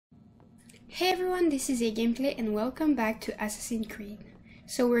Hey everyone, this is A Gameplay and welcome back to Assassin's Creed.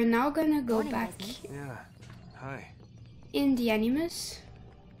 So we're now gonna go back Hi. in the Animus.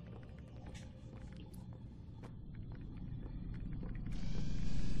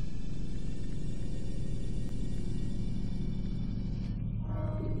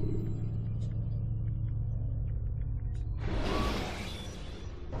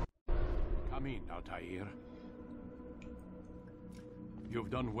 Come in, Altair. You've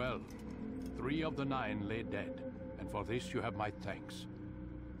done well. 3 of the 9 lay dead, and for this you have my thanks.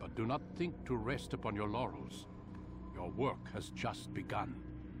 But do not think to rest upon your laurels. Your work has just begun.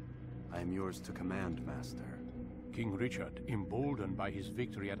 I am yours to command, Master. King Richard, emboldened by his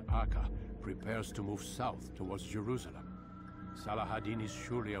victory at Acre, prepares to move south towards Jerusalem. Salah-ad-Din is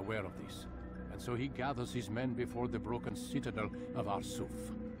surely aware of this, and so he gathers his men before the broken citadel of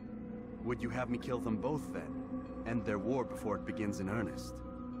Arsuf. Would you have me kill them both then? End their war before it begins in earnest?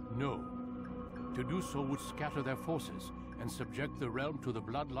 No. To do so would scatter their forces and subject the realm to the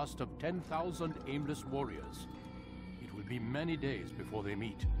bloodlust of 10,000 aimless warriors. It will be many days before they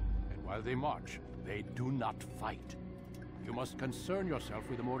meet, and while they march, they do not fight. You must concern yourself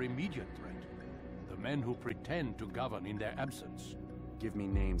with a more immediate threat. The men who pretend to govern in their absence. Give me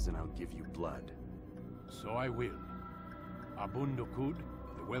names and I'll give you blood. So I will. Abun Nukud,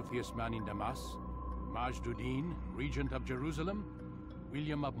 the wealthiest man in Damas. Majd-ud-Din, regent of Jerusalem.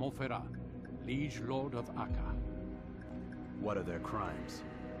 William of Montferrat, liege lord of Acre. What are their crimes?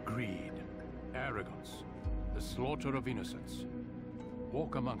 Greed, arrogance, the slaughter of innocents.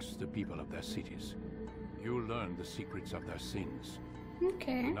 Walk amongst the people of their cities. You'll learn the secrets of their sins.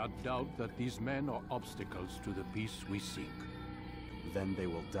 Okay. Do not doubt that these men are obstacles to the peace we seek. Then they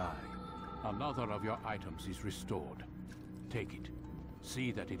will die. Another of your items is restored. Take it.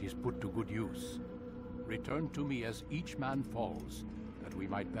 See that it is put to good use. Return to me as each man falls, that we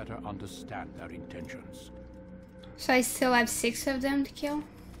might better understand their intentions. So I still have 6 of them to kill?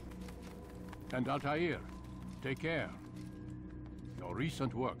 And Altair, take care. Your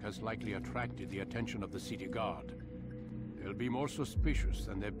recent work has likely attracted the attention of the city guard. They'll be more suspicious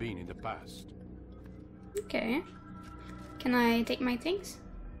than they've been in the past. Okay. Can I take my things?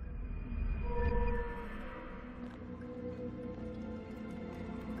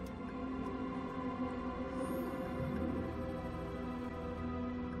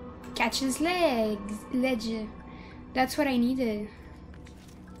 Catch his ledge. That's what I needed.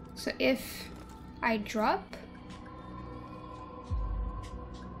 So if I drop,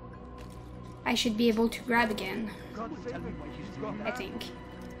 I should be able to grab again. I think.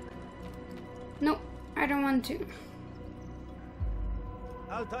 No, I don't want to.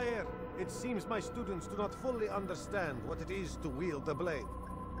 Altair, it seems my students do not fully understand what it is to wield the blade.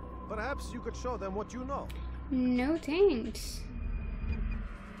 Perhaps you could show them what you know. No thanks.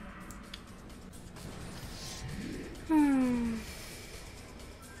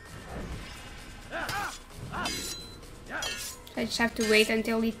 I just have to wait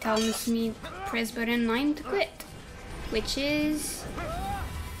until he tells me press button 9 to quit, which is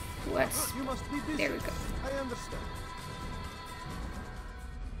what's You must be busy. there we go. I understand.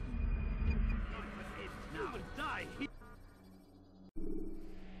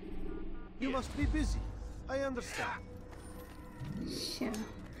 You must be busy. I understand. So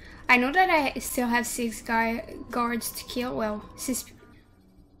I know that I still have 6 guards to kill. Well,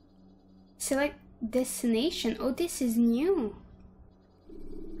 select destination. Oh, this is new.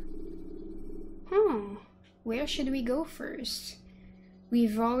 Where should we go first?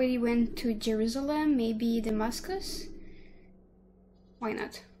 We've already went to Jerusalem, maybe Damascus? Why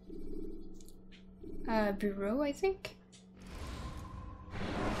not? Bureau, I think?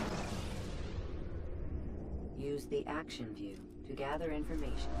 Use the action view to gather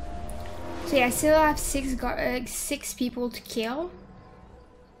information. So yeah, I still have 6 people to kill.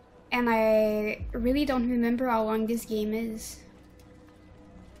 And I really don't remember how long this game is.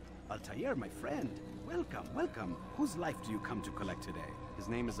 Altair, my friend. Welcome, welcome. Whose life do you come to collect today? His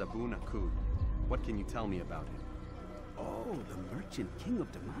name is Abun Nukud. What can you tell me about him? Oh, the merchant king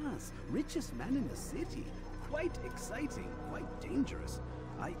of Damas. Richest man in the city. Quite exciting, quite dangerous.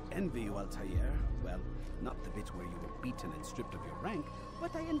 I envy you, Altair. Well, not the bit where you were beaten and stripped of your rank,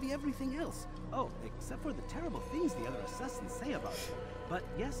 but I envy everything else. Oh, except for the terrible things the other assassins say about you. But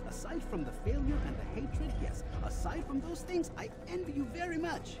yes, aside from the failure and the hatred, yes, aside from those things, I envy you very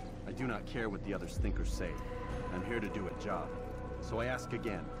much. I do not care what the others think or say. I'm here to do a job. So I ask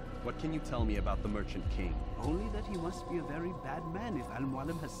again, what can you tell me about the Merchant King? Only that he must be a very bad man if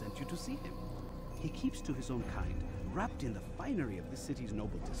Al-Mualim has sent you to see him. He keeps to his own kind, wrapped in the finery of this city's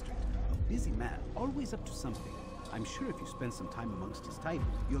noble district. A busy man, always up to something. I'm sure if you spend some time amongst his type,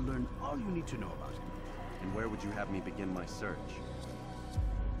 you'll learn all you need to know about him. And where would you have me begin my search?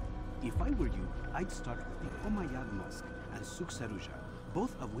 If I were you, I'd start with the Umayyad Mosque and Souq Saruja,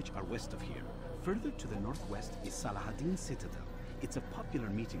 both of which are west of here. Further to the northwest is Salahaddin Citadel. It's a popular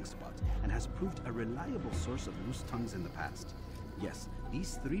meeting spot and has proved a reliable source of loose tongues in the past. Yes,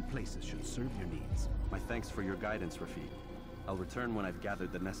 these 3 places should serve your needs. My thanks for your guidance, Rafiq. I'll return when I've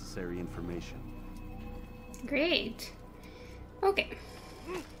gathered the necessary information. Great. Okay.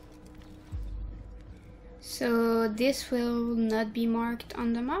 So this will not be marked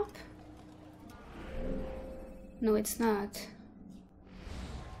on the map? No, it's not.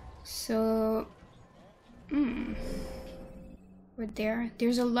 So...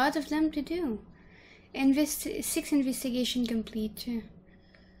 There's a lot of them to do. 6 investigation complete too.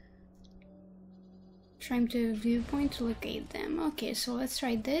 Trying to viewpoint to locate them. Okay, so let's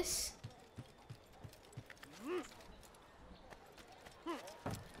try this.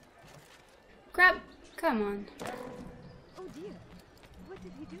 Crap! Come on. Oh dear. What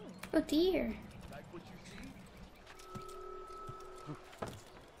did he do? Oh dear.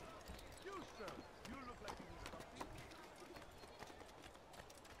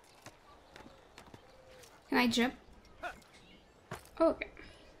 Can I jump? Okay.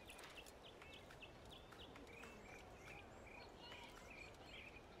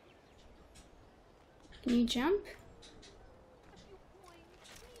 Can you jump?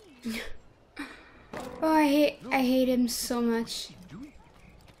 Oh, I hate him so much.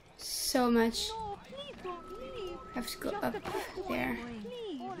 So much. No, please don't leave. I have to go up there.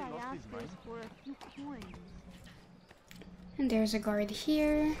 All I ask is for a few coins. And there's a guard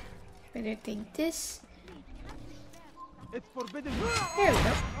here. Better take this. It's forbidden. There we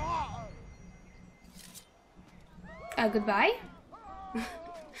go. Goodbye.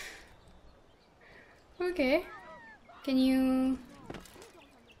 Okay. Can you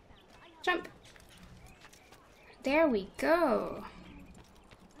jump? There we go.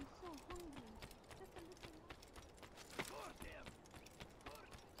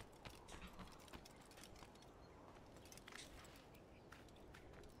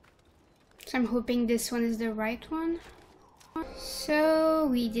 So I'm hoping this one is the right one. So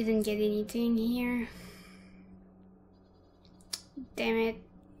we didn't get anything here. Damn it.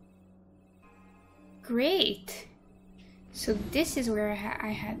 Great. So this is where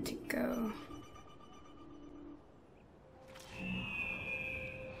I had to go.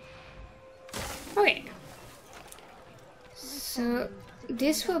 Okay. So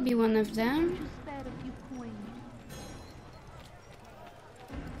this will be one of them. You spared a few coins.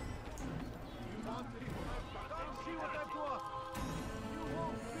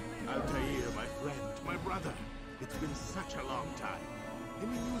 Altair, my friend, my brother. It's been such a long time.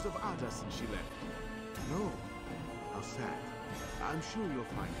 Any news of Ada since she left? No. How sad. I'm sure you'll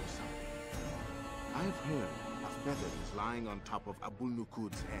find her someday. I've heard a feather is lying on top of Abul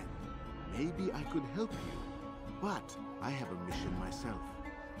Nuqud's head. Maybe I could help you. But I have a mission myself.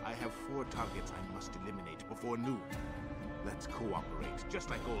 I have 4 targets I must eliminate before noon. Let's cooperate, just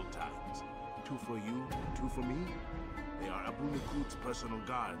like old times. 2 for you, 2 for me. They are Abul Nuqud's personal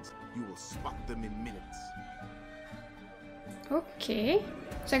guards. You will spot them in minutes. Okay.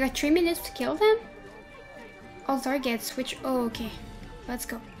 So I got 3 minutes to kill them? All targets, which... Oh, okay. Let's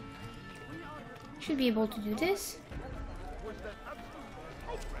go. Should be able to do this.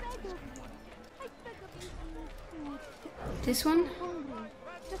 This one?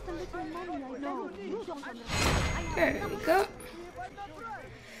 Just a little money, I know. You don't understand. There we go.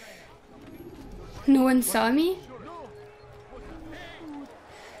 No one saw me?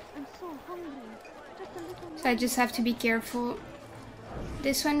 I'm so hungry. Just a little So I just have to be careful.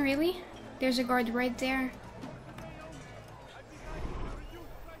 This one, really? There's a guard right there.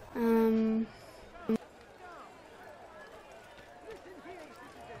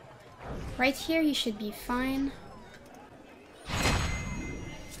 Right here, he should be fine.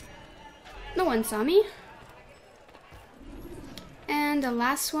 No one saw me. And the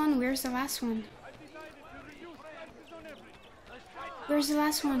last one, where's the last one? Where's the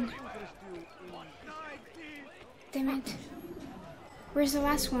last one? Damn it. Where's the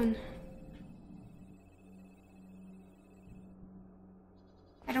last one?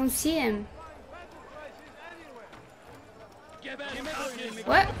 I don't see him.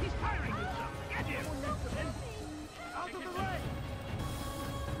 What?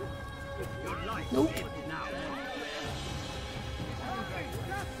 Nope.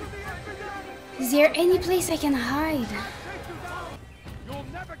 Is there any place I can hide?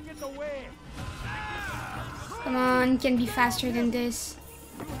 Come on, can be faster than this.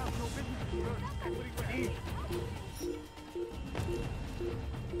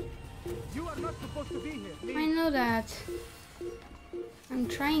 I know that. I'm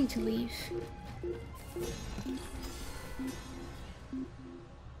trying to leave.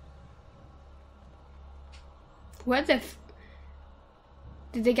 What the f-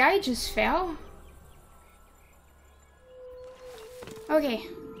 Did the guy just fail? Okay.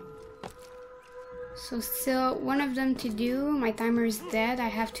 So still one of them to do. My timer is dead. I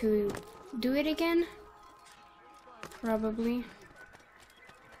have to do it again. Probably.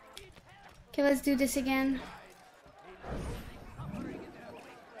 Okay, let's do this again.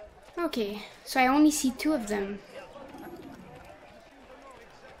 Okay, so I only see 2 of them.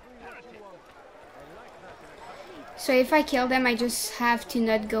 So if I kill them, I just have to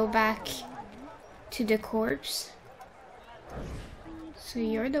not go back to the corpse. So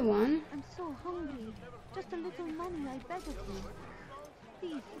you're the one. I'm so hungry. Just a little money, I beg of you.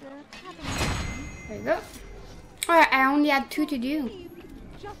 Please, have a There you go. Alright, I only had 2 to do.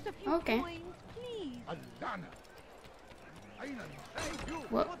 just a few Okay. coins, please.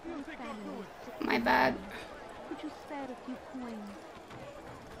 Whoa. My bad. Could you spare a few coins?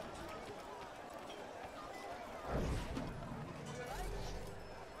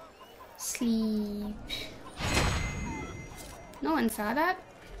 Sleep. No one saw that.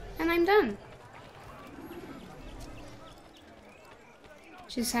 And I'm done.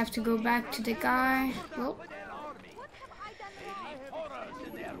 Just have to go back to the guy. Well,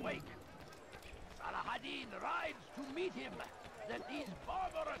 Saladin rides to meet him, that these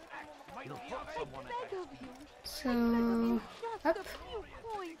barbarous acts might be someone Beg of you. so up. Just a few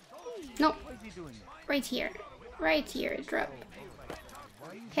coins, please. No, right here. Right here, drop.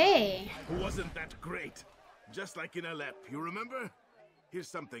 Hey, Wasn't that great? Just like in Alep, you remember? Here's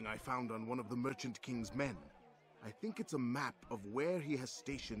something I found on one of the Merchant King's men. I think it's a map of where he has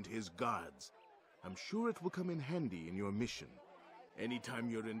stationed his guards. I'm sure it will come in handy in your mission. Anytime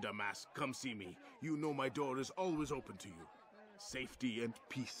you're in Damascus, come see me. You know my door is always open to you. Safety and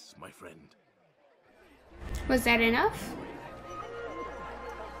peace, my friend. was that enough?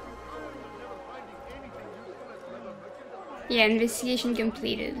 Yeah, investigation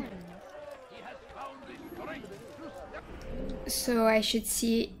completed. So I should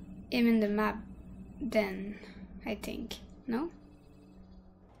see him in the map then, I think. No?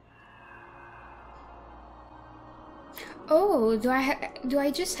 Oh, do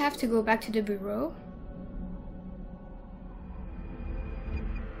I just have to go back to the bureau?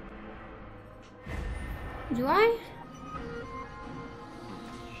 Do I?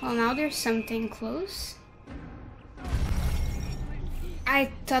 Well, now there's something close.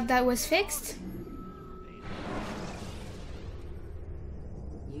 I thought that was fixed.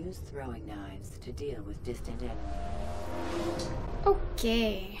 Use throwing knives to deal with distant enemies.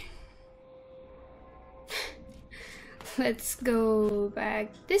 Okay. Let's go back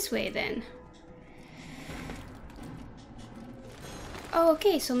this way then. Oh,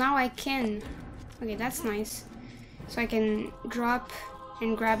 okay, so now I can. Okay, that's nice. So I can drop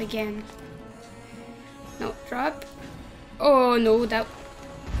and grab again. No, drop. Oh no, that...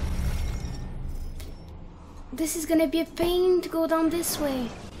 This is gonna be a pain to go down this way.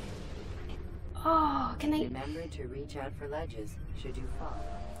 Oh, can I... Remember to reach out for ledges should you fall.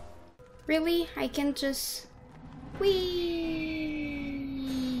 Really? I can't just... Whee!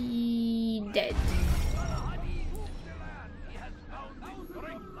 Dead.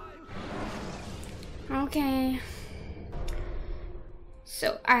 Okay.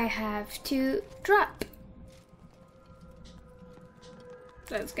 So I have to drop.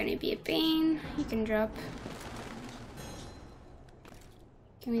 That's gonna be a pain. You can drop.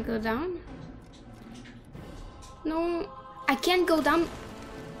 Can we go down? No, I can't go down.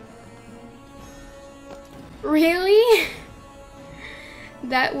 Really?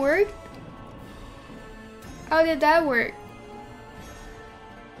 That worked? How did that work?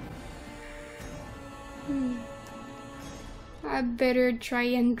 I better try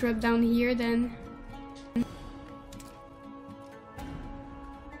and drop down here then.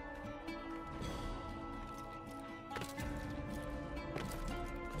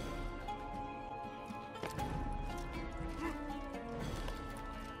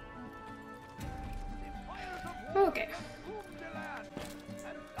 Okay.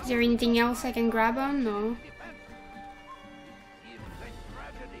 Is there anything else I can grab on? No.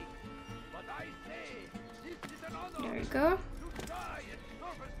 There we go.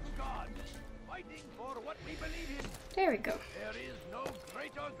 There we go.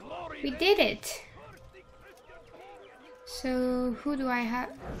 We did it. So who do I have?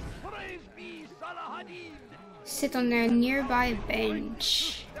 Sit on a nearby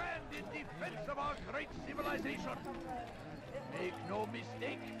bench. Make no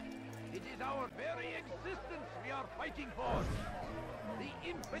mistake, It is our very existence we are fighting for. The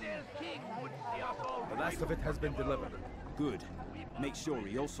infidel king would see us all. The last of it has been delivered. Good. Make sure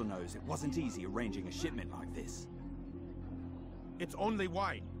he also knows it wasn't easy arranging a shipment like this. It's only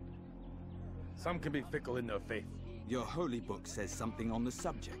wine. Some can be fickle in their faith. Your holy book says something on the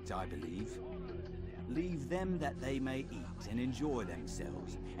subject, I believe. Leave them that they may eat and enjoy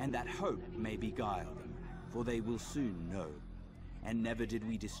themselves, and that hope may beguile them, for they will soon know. And never did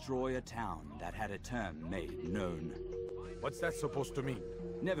we destroy a town that had a term made known. What's that supposed to mean?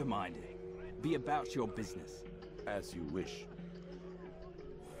 Never mind it. Be about your business. As you wish.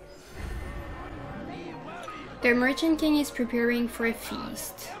 The Merchant King is preparing for a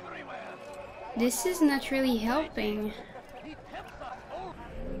feast. This is not really helping.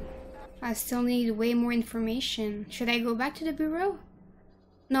 I still need way more information. Should I go back to the bureau?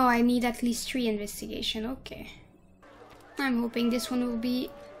 No, I need at least 3 investigation. Okay. I'm hoping this one will be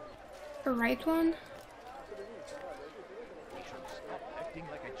a right one. Acting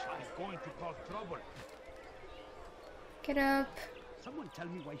like a child going to cause trouble. Get up. Someone tell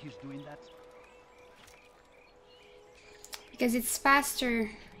me why he's doing that? Because it's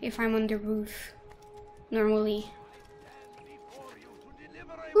faster if I'm on the roof. Normally.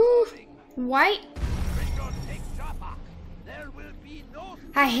 Ooh, why?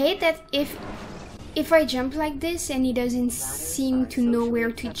 I hate that if I jump like this and he doesn't seem to know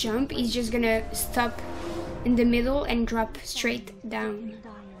where to jump, he's just gonna stop in the middle and drop straight down.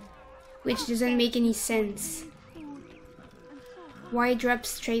 Which doesn't make any sense. Why drop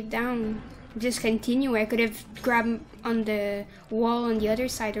straight down? Just continue. I could have grabbed on the wall on the other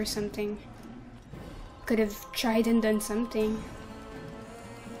side or something. Could have tried and done something.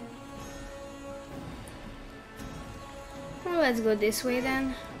 Well, let's go this way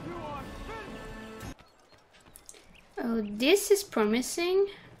then. Oh, this is promising.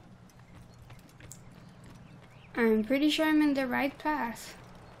 I'm pretty sure I'm in the right path.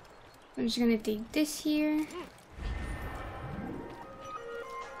 I'm just gonna take this here.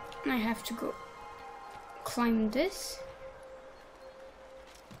 I have to go climb this.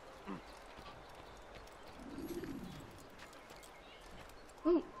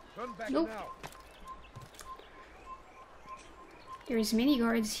 Oh, nope. There's many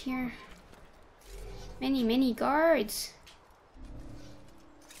guards here. Many guards.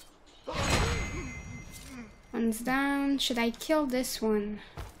 One's down. Should I kill this one?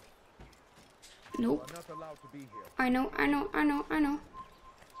 Nope. I know.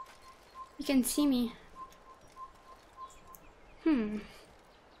 You can see me.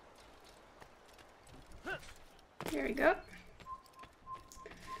 There we go.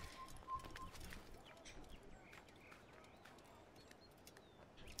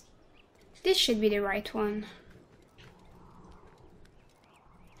 This should be the right one.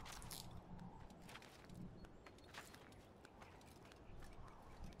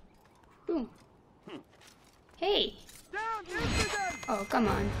 Ooh. Hey. Oh, come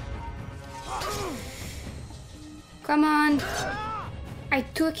on. Come on. I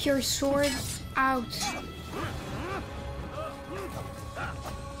took your sword out.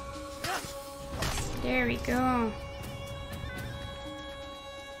 There we go.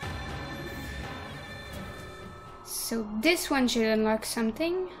 So this one should unlock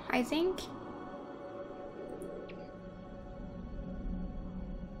something, I think.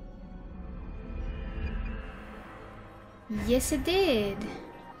 Yes, it did.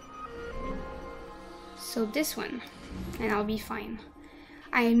 So this one, and I'll be fine.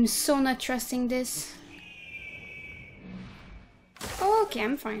 I am so not trusting this. Oh, okay,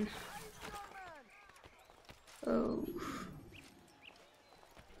 I'm fine. Oh.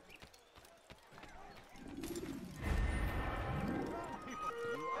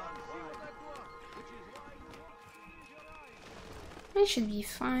 I should be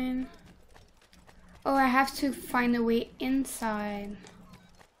fine. Oh, I have to find a way inside.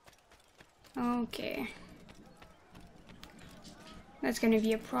 Okay. That's gonna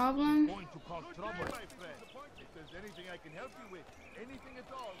be a problem.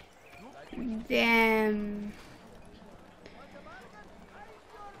 Damn.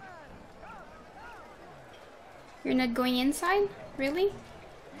 You're not going inside? Really?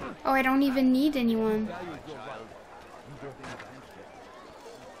 Oh, I don't even need anyone.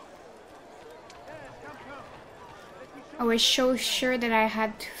 I was so sure that I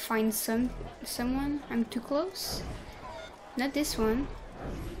had to find someone. I'm too close. Not this one.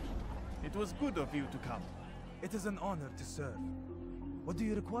 It was good of you to come. It is an honor to serve. What do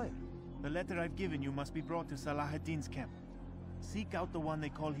you require? The letter I've given you must be brought to Salah ad-Din's camp. Seek out the one they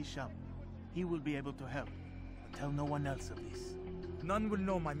call Hisham. He will be able to help. But tell no one else of this. None will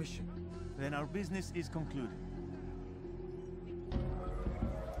know my mission. Then our business is concluded.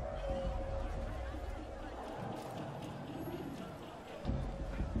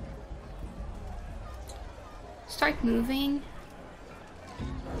 Start moving.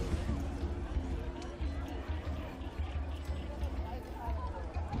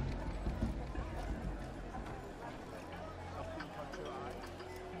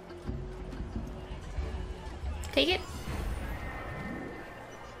 Take it.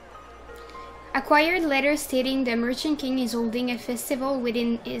 Acquired letter stating the Merchant King is holding a festival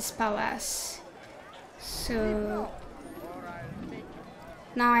within his palace. So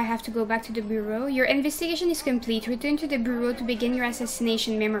now I have to go back to the bureau. Your investigation is complete. Return to the bureau to begin your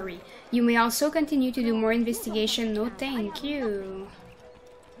assassination memory. You may also continue to do more investigation. No, thank you.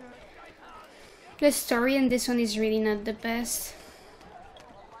 The story in this one is really not the best.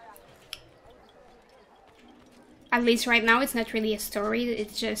 At least right now it's not really a story,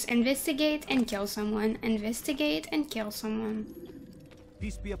 it's just investigate and kill someone, investigate and kill someone.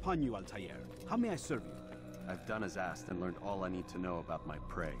 Peace be upon you, Altair. How may I serve you? I've done as asked and learned all I need to know about my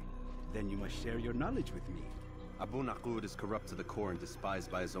prey. Then you must share your knowledge with me. Abu Naqud is corrupt to the core and despised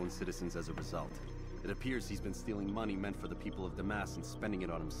by his own citizens as a result. It appears he's been stealing money meant for the people of Damas and spending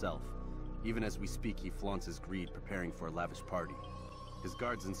it on himself. Even as we speak, he flaunts his greed, preparing for a lavish party. His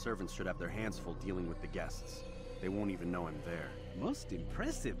guards and servants should have their hands full dealing with the guests. They won't even know I'm there. Most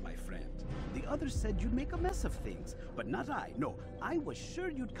impressive, my friend. The others said you'd make a mess of things, but not I. No, I was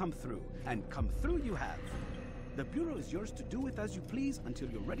sure you'd come through, and come through you have. The Bureau is yours to do with as you please until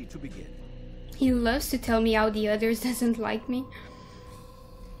you're ready to begin. He loves to tell me how the others doesn't like me.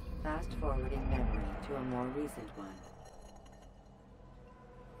 Fast forwarding memory to a more recent one.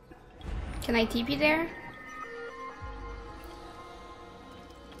 Can I TP there?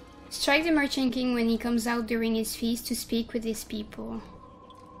 Strike the Merchant King when he comes out during his feast to speak with his people.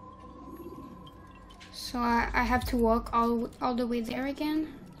 So I have to walk all the way there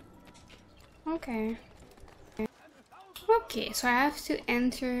again? Okay. Okay, so I have to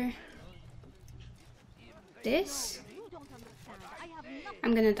enter this?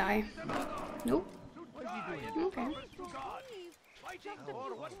 I'm gonna die. Nope. Okay.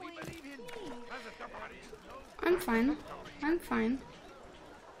 I'm fine. I'm fine.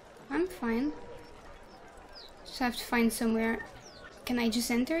 I'm fine. Just have to find somewhere. Can I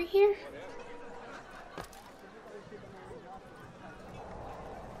just enter here?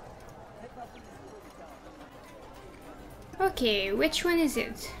 Okay, which one is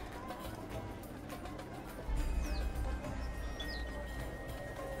it?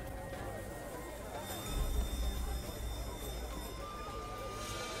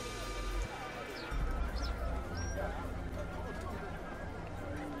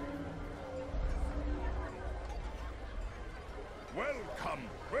 Welcome,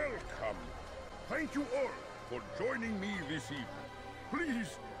 welcome. Thank you all for joining me this evening.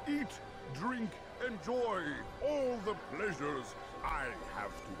 Please eat, drink, enjoy all the pleasures I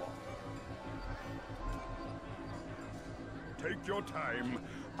have to offer. Take your time,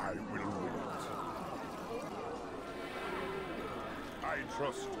 I will wait. I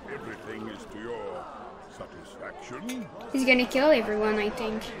trust everything is to your satisfaction. He's gonna kill everyone, I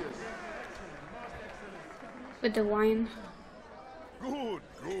think. With the wine. Good,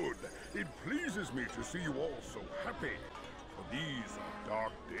 good. It pleases me to see you all so happy. For these are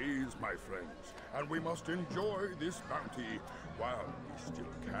dark days, my friends, and we must enjoy this bounty while we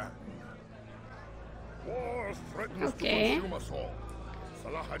still can. War threatens to consume us all.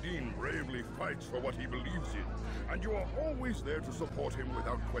 Salah ad-Din bravely fights for what he believes in, and you are always there to support him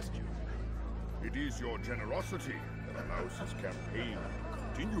without question. It is your generosity that allows his campaign to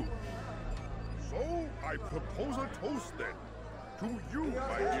continue. So, I propose a toast then. To you,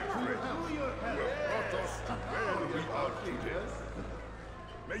 my dear friends, who have brought us to where we are today.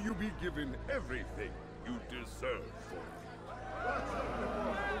 May you be given everything you deserve for it.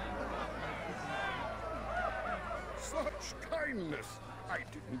 Such kindness! I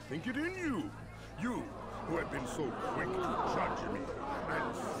didn't think it in you. You, who have been so quick to judge me,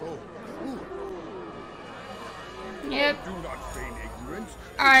 and so cruel. Yep. Do not feign ignorance.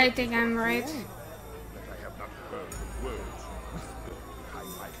 I think I'm right. That I have not heard the words whispered behind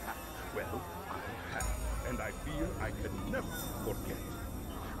my back. Well, I have, and I fear I can never forget.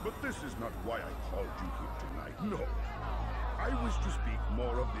 But this is not why I called you here tonight. No. I wish to speak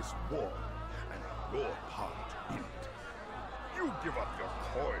more of this war, and your part in it. You give up your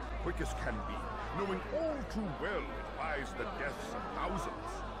coin quick as can be, knowing all too well it buys the deaths of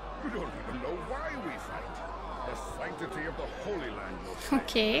thousands. You don't even know why we fight. The sanctity of the Holy Land will fight.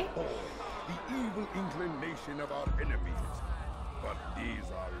 Okay. Or the evil inclination of our enemies. But these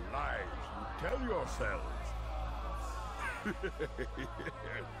are lives tell yourselves?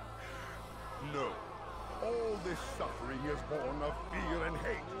 No. All this suffering is born of fear and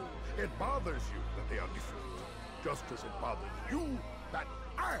hate. It bothers you that they are different, just as it bothers you that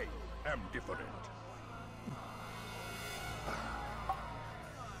I am different.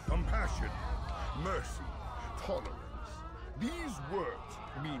 Compassion, mercy, tolerance. These words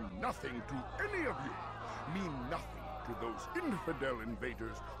mean nothing to any of you. Mean nothing to those infidel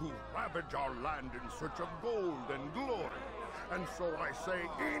invaders who ravage our land in search of gold and glory. And so I say,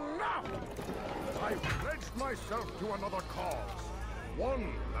 enough! I've pledged myself to another cause.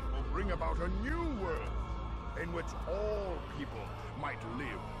 One that will bring about a new world in which all people might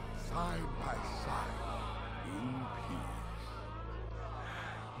live side by side in peace.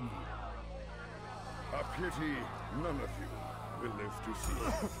 A pity none of you will live to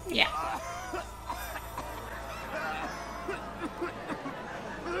see. Yeah.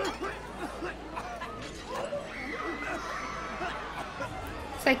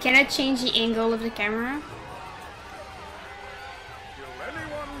 So I cannot change the angle of the camera. Kill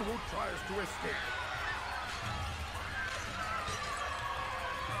anyone who tries to escape.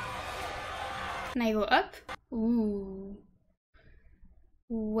 Can I go up? Ooh.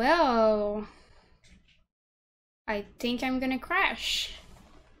 Well, I think I'm gonna crash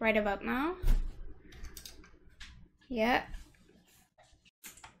right about now. Yeah.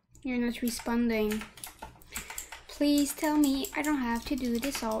 You're not responding. Please tell me I don't have to do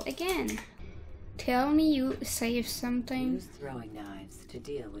this all again. Tell me you saved something. Use throwing knives to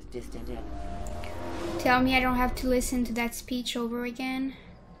deal with distant enemies. Tell me I don't have to listen to that speech over again.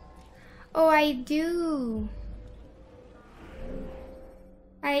 Oh, I do.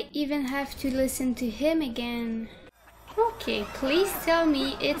 I even have to listen to him again. Okay, please tell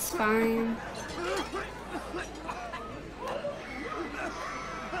me it's fine.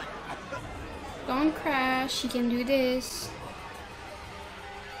 Don't crash, you can do this.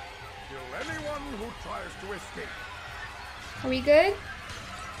 Kill anyone who tries to escape. Are we good?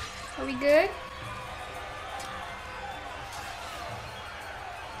 Are we good?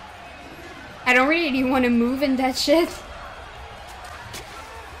 I don't really want to move in that shit.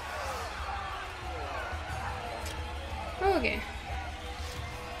 Okay.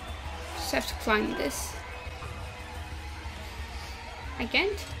 Just have to climb this. I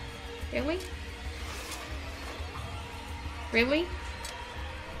can't? Really? Really?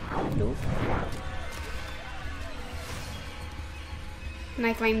 Nope. Can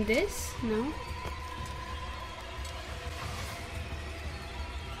I climb this? No.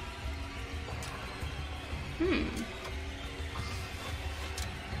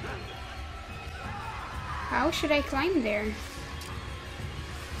 How should I climb there?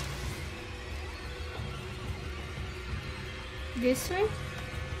 This way?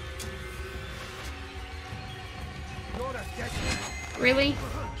 Really?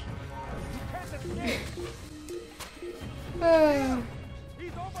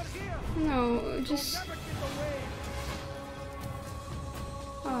 No, just...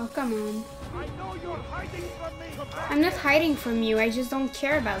 Oh, come on. I'm not hiding from you, I just don't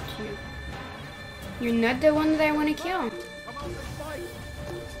care about you. You're not the one that I want to kill.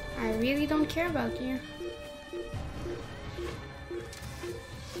 I really don't care about you.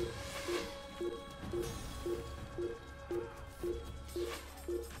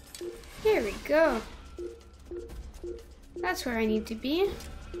 Here we go. That's where I need to be.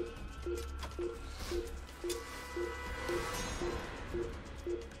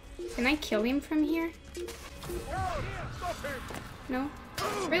 Can I kill him from here? No?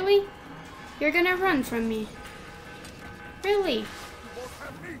 Really? You're gonna run from me? Really?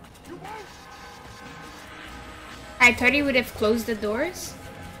 I thought he would have closed the doors.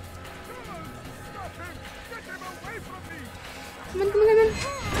 Come on, come on, come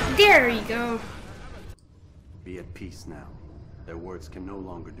on. There you go. Be at peace now. Their words can no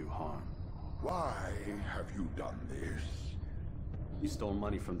longer do harm. Why have you done this? You stole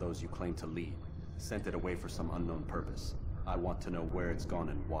money from those you claim to lead. Sent it away for some unknown purpose. I want to know where it's gone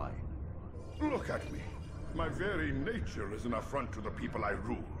and why. Look at me. My very nature is an affront to the people I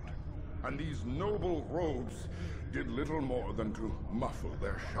ruled. And these noble robes did little more than to muffle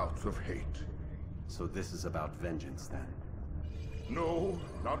their shouts of hate. So this is about vengeance, then? No,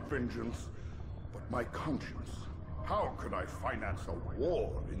 not vengeance, but my conscience. How could I finance a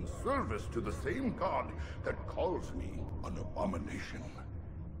war in service to the same god that calls me an abomination?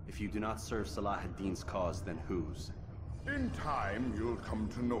 If you do not serve Salah ad-Din's cause, then whose? In time, you'll come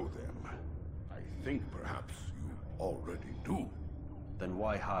to know them. I think perhaps you already do. Then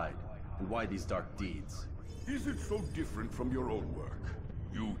why hide? And why these dark deeds? Is it so different from your own work?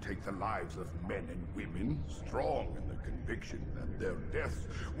 You take the lives of men and women, strong in the conviction that their deaths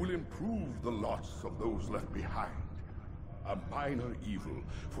will improve the loss of those left behind. A minor evil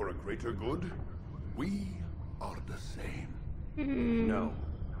for a greater good? We are the same. No,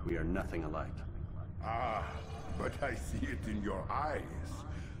 we are nothing alike. Ah, but I see it in your eyes.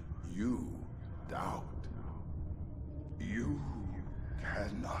 You doubt. You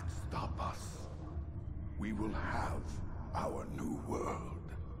cannot stop us. We will have our new world.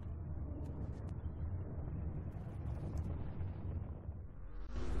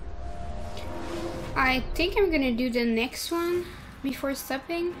 I think I'm gonna do the next one before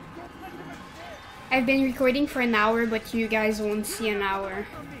stopping. I've been recording for an hour, but you guys won't see an hour.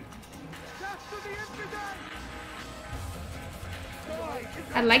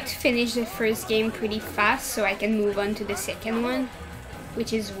 I'd like to finish the first game pretty fast so I can move on to the second one,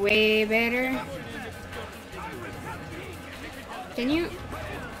 which is way better. Can you?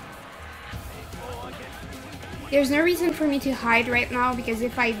 There's no reason for me to hide right now, because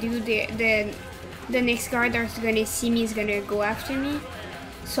if I do, the next guard that's gonna see me is gonna go after me.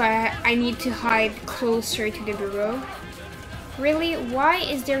 So I need to hide closer to the bureau. Really? Why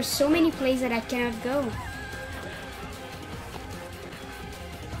is there so many places that I cannot go?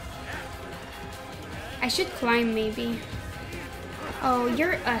 I should climb, maybe. Oh,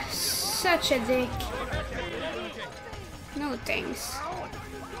 you're such a dick. No thanks.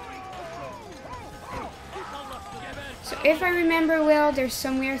 So if I remember well, there's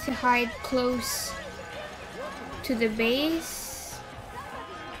somewhere to hide close to the base.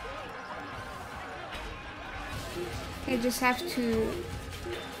 I just have to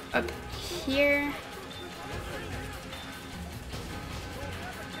up here.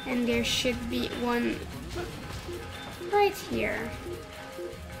 And there should be one right here.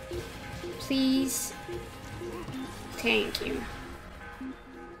 Please. Thank you.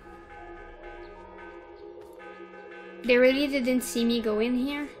 They really didn't see me go in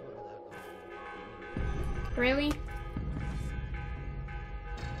here? Really?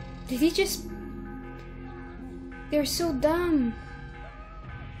 Did he just... They're so dumb.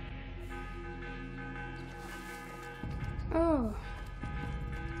 Oh.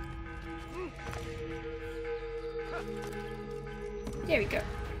 There we go.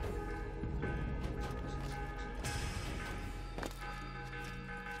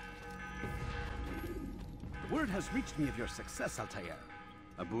 Word has reached me of your success, Altair.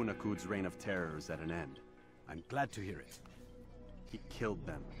 Abu Nakud's reign of terror is at an end. I'm glad to hear it. He killed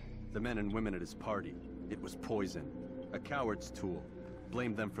them. The men and women at his party. It was poison. A coward's tool.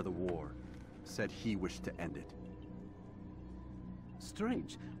 Blamed them for the war. Said he wished to end it.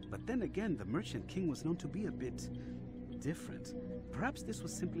 Strange, but then again, the Merchant King was known to be a bit... different. Perhaps this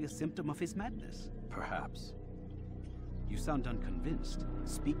was simply a symptom of his madness. Perhaps. You sound unconvinced.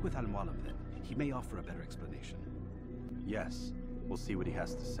 Speak with Al-Mualim then. He may offer a better explanation. Yes. We'll see what he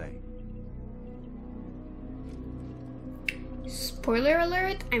has to say. Spoiler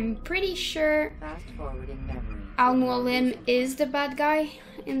alert, I'm pretty sure Fast-forwarding memory. Al-Mualim is the bad guy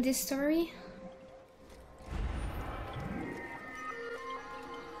in this story.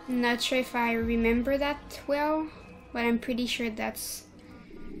 Not sure if I remember that well, but I'm pretty sure that's...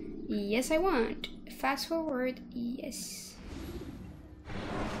 Yes, I want. Fast forward, yes.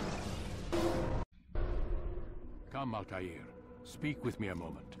 Come, Altair. Speak with me a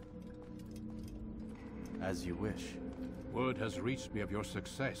moment. As you wish. Word has reached me of your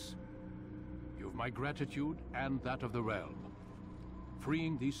success. You've my gratitude and that of the realm.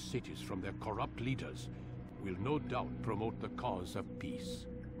 Freeing these cities from their corrupt leaders will no doubt promote the cause of peace.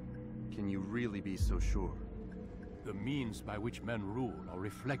 Can you really be so sure? The means by which men rule are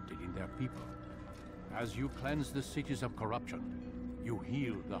reflected in their people. As you cleanse the cities of corruption, you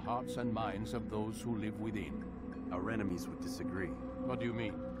heal the hearts and minds of those who live within. Our enemies would disagree. What do you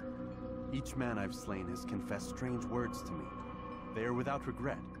mean? Each man I've slain has confessed strange words to me. They are without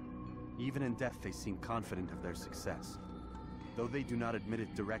regret. Even in death they seem confident of their success. Though they do not admit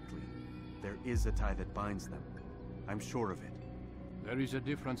it directly, there is a tie that binds them. I'm sure of it. There is a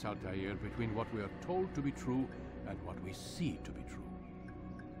difference, Altair, between what we are told to be true and what we see to be true.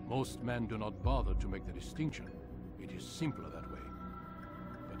 Most men do not bother to make the distinction. It is simpler that way.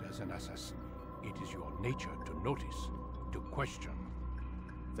 But as an assassin, it is your nature to notice, to question.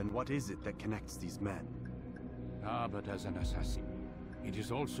 Then what is it that connects these men? Ah, but as an assassin, it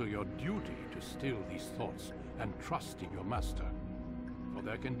is also your duty to still these thoughts and trust in your master. For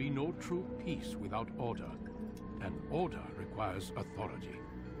there can be no true peace without order, and order requires authority.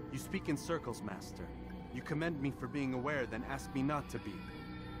 You speak in circles, Master. You commend me for being aware, then ask me not to be.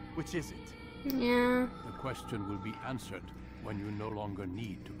 Which is it? Yeah. The question will be answered when you no longer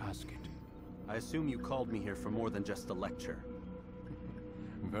need to ask it. I assume you called me here for more than just a lecture.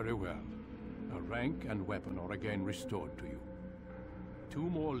 Very well. A rank and weapon are again restored to you. 2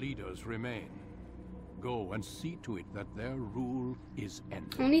 more leaders remain. Go and see to it that their rule is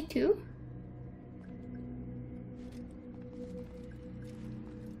ended. Only 2?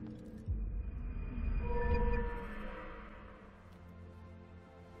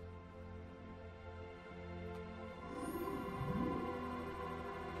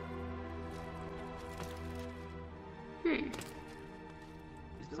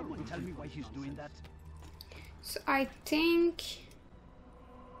 Someone tell me why he's doing that? So I think...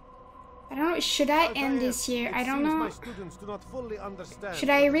 I don't know, should I end this here? I don't know. Should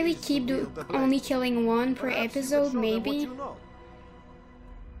I really keep only killing 1 per episode, maybe?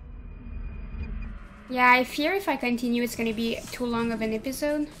 Yeah, I fear if I continue it's gonna be too long of an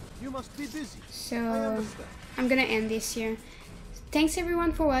episode. So, I'm gonna end this here. Thanks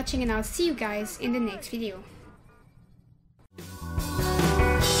everyone for watching and I'll see you guys in the next video.